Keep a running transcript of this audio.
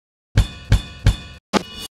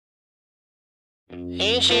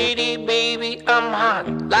Ain't shady, baby, I'm hot,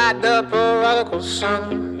 like the prodigal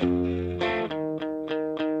son.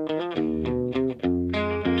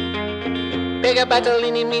 Big up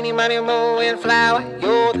Bartolini, meeny, money, mo, and flower,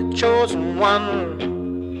 you're the chosen one.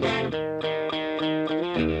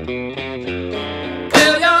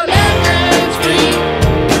 Well, your left hand's free,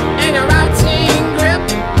 and your right hand grip,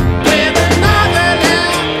 with another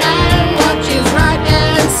left hand watches right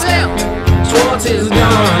and slip. Swartz is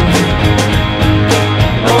gone.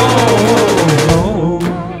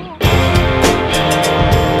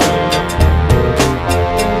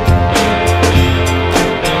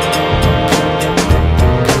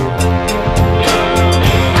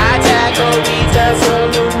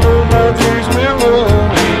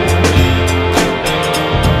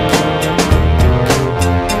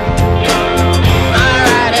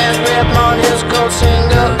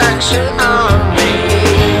 Single action on me.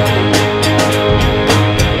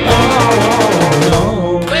 Oh, no.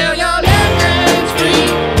 Well, your left hand's free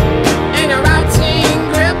and your right hand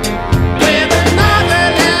grip, with another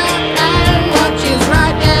left hand watches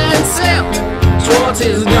right and slip. Swartz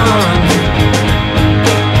is gone.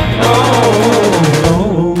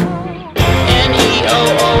 Oh,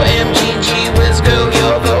 N-E-O-O-M-G-G Whiz girl,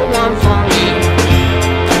 you're the one for me.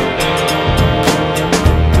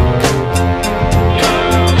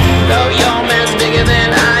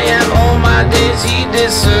 Than I am, all my days he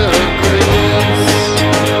disagrees.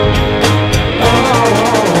 Oh,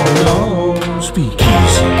 no. Speak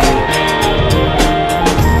easy.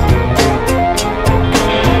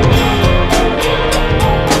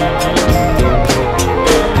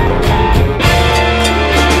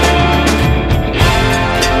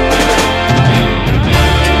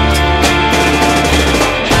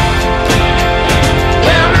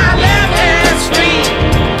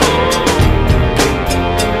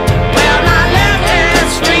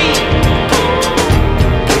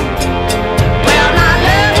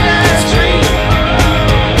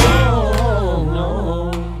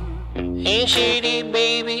 Ain't shady,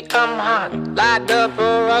 baby, I'm hot, like the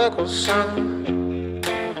prodigal son.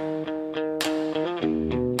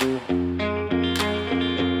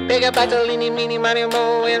 Big up Bartolini, meeny, money,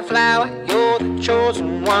 mo, and flower, you're the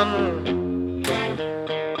chosen one.